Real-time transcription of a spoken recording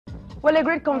Well, a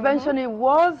great convention it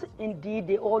was. Indeed,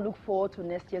 they all look forward to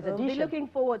next year's edition. We'll be looking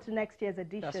forward to next year's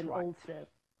edition right. also.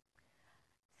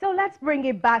 So let's bring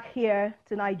it back here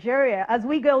to Nigeria as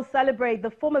we go celebrate the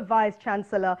former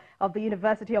Vice-Chancellor of the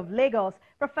University of Lagos,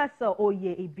 Professor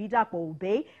Ibidapo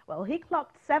Obe. Well, he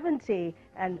clocked 70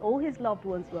 and all his loved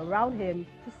ones were around him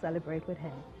to celebrate with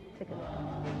him. Take a look.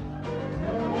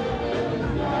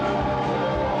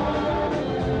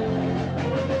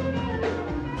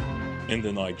 In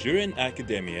the Nigerian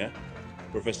academia,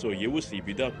 Professor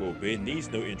Ibidapo Obe needs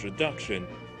no introduction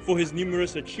for his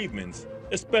numerous achievements,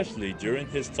 especially during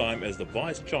his time as the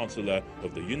Vice-Chancellor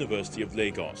of the University of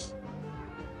Lagos.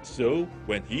 So,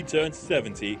 when he turned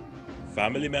 70,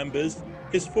 family members,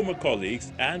 his former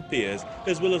colleagues and peers,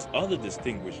 as well as other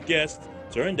distinguished guests,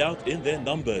 turned out in their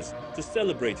numbers to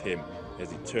celebrate him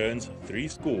as he turns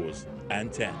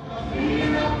 70.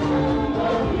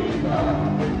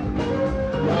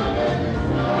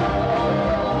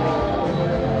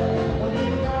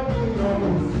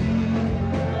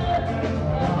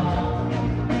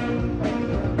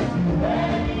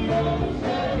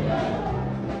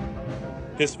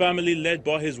 His family, led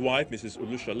by his wife, Mrs.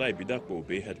 Ibidapo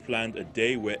Obe, had planned a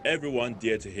day where everyone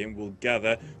dear to him will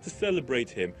gather to celebrate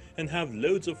him and have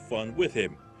loads of fun with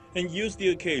him, and use the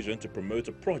occasion to promote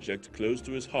a project close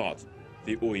to his heart,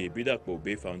 the Ibidapo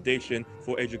Obe Foundation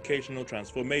for Educational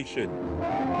Transformation.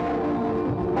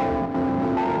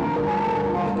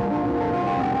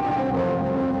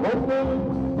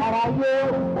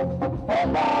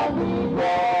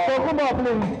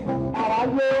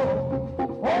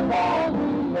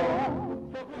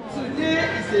 Today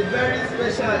is a very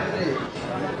special day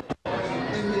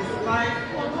in his life,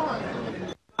 in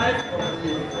the life of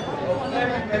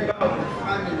every member of the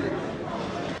family.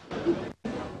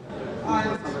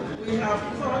 And we have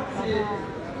thought it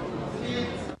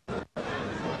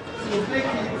to make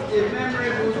it a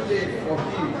memorable day for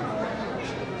him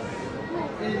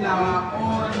in our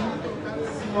own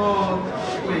small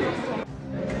way.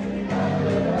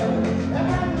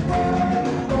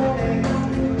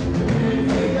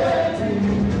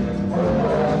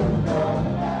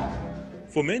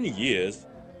 For many years,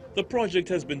 the project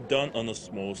has been done on a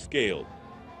small scale.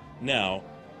 Now,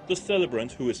 the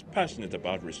celebrant, who is passionate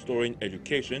about restoring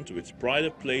education to its pride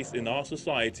of place in our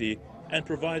society and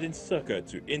providing succor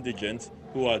to indigents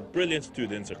who are brilliant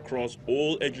students across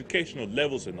all educational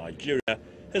levels in Nigeria,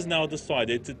 has now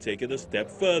decided to take it a step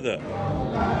further.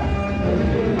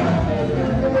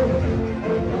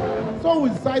 So we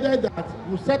decided that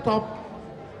we'll set up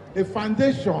a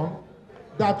foundation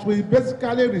that will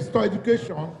basically restore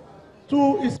education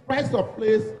to its price of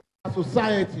place in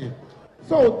society.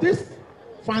 So this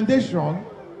foundation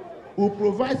will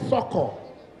provide succor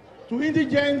to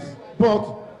indigents but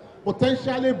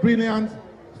potentially brilliant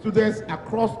students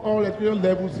across all educational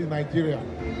levels in Nigeria.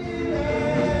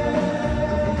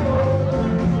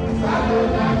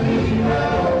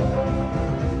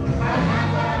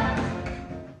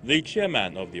 The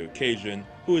chairman of the occasion,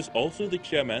 who is also the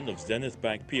chairman of Zenith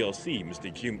Bank PLC,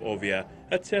 Mr. Jim Ovia,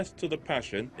 attests to the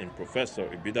passion in Professor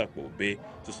Ibidapo Obe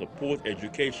to support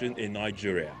education in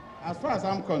Nigeria. As far as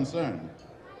I'm concerned,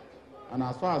 and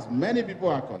as far as many people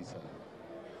are concerned,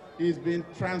 he's been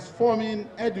transforming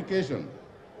education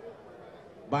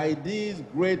by these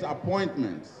great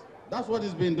appointments. That's what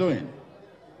he's been doing.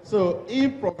 So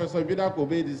if Professor Ibidapo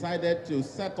Obe decided to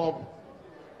set up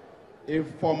a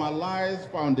formalized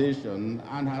foundation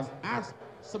and has asked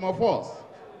some of us,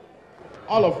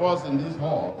 all of us in this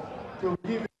hall, to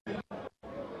give him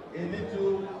a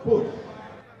little push,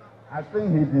 I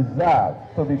think he deserves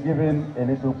to be given a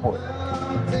little push.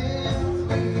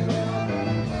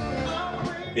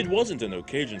 It wasn't an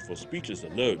occasion for speeches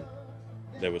alone.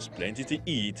 There was plenty to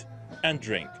eat and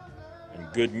drink,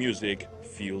 and good music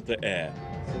filled the air.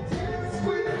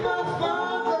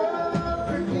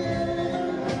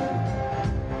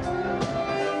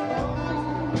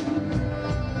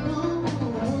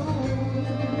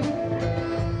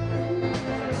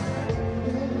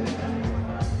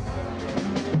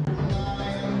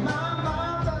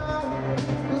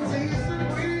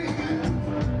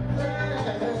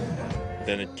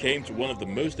 Then it came to one of the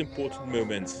most important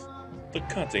moments, the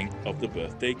cutting of the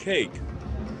birthday cake.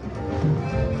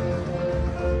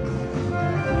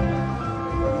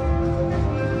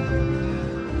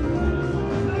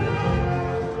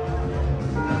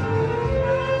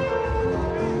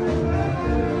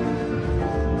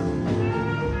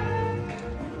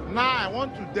 Now I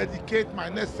want to dedicate my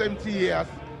next 70 years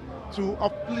to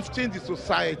uplifting the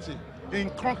society in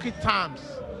concrete terms.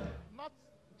 Not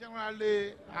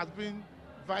generally as being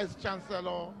vice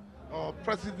chancellor or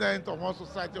president of one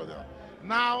society or the other.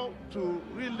 now to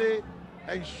really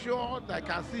ensure that I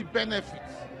can see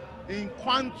benefits in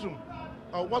quantum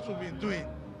of what we've been doing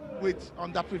with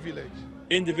underprivileged.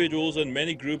 Individuals and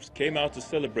many groups came out to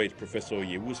celebrate Professor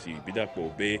Yewusi Ibidapo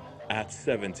Obe at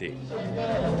 70.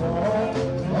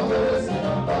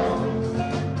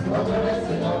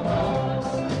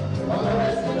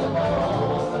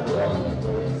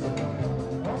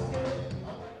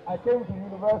 I came to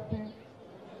university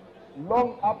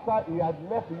long after he had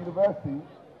left the university,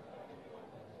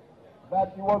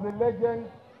 that he was a legend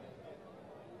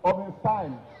of his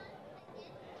time.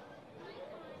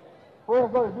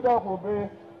 Professor Ibidapo Obe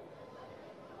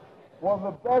was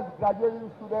the best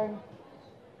graduating student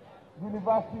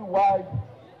university-wide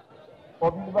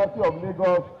of University of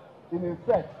Lagos in his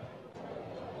set.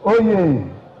 Oye,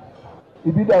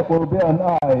 Ibidapo Obe and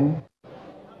I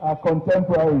are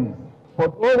contemporaries,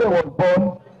 but Oye was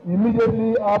born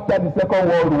immediately after the Second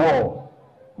World War,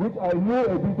 which I knew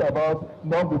a bit about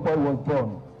long before he was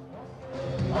born.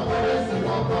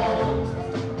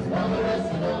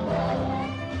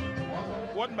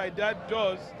 What my dad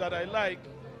does that I like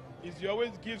is he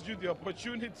always gives you the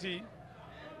opportunity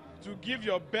to give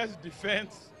your best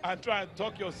defense and try and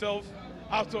talk yourself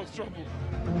out of trouble.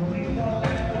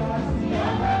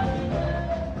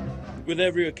 With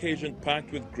every occasion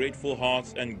packed with grateful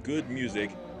hearts and good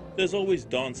music, there's always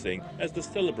dancing as the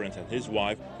celebrant and his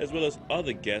wife, as well as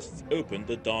other guests, open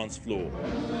the dance floor.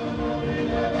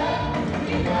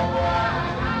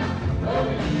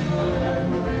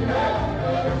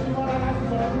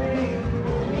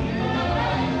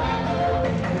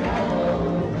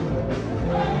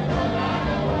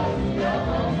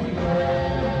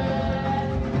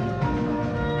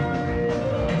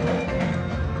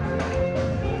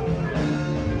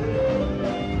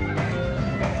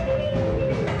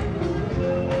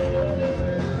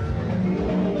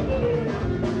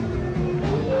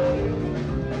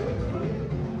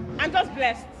 I'm just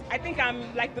blessed. I think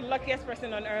I'm like the luckiest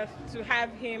person on earth to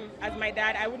have him as my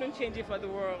dad. I wouldn't change it for the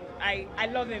world. I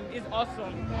love him. He's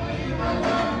awesome.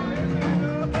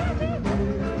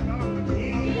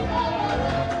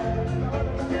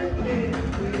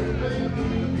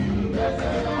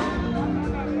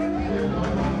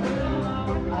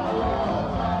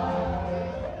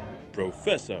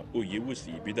 Professor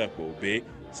Yewusi Ibidapo Obe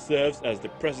serves as the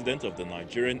president of the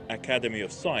Nigerian Academy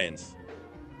of Science.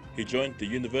 He joined the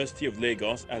University of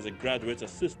Lagos as a graduate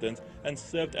assistant and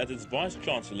served as its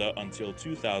vice-chancellor until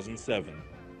 2007.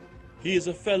 He is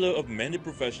a fellow of many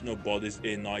professional bodies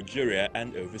in Nigeria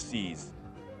and overseas.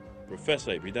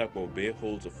 Professor Ibidapo Obe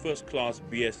holds a first-class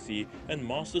BSc and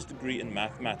master's degree in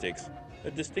mathematics,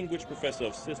 a distinguished professor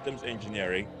of systems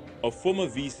engineering, a former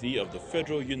VC of the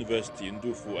Federal University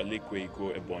Ndufu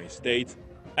Alikwe-Iko, Ebonyi State,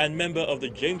 and member of the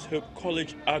James Hope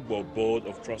College Agbo Board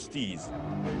of Trustees.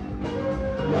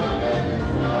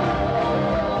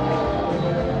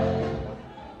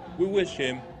 We wish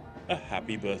him a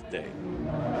happy birthday.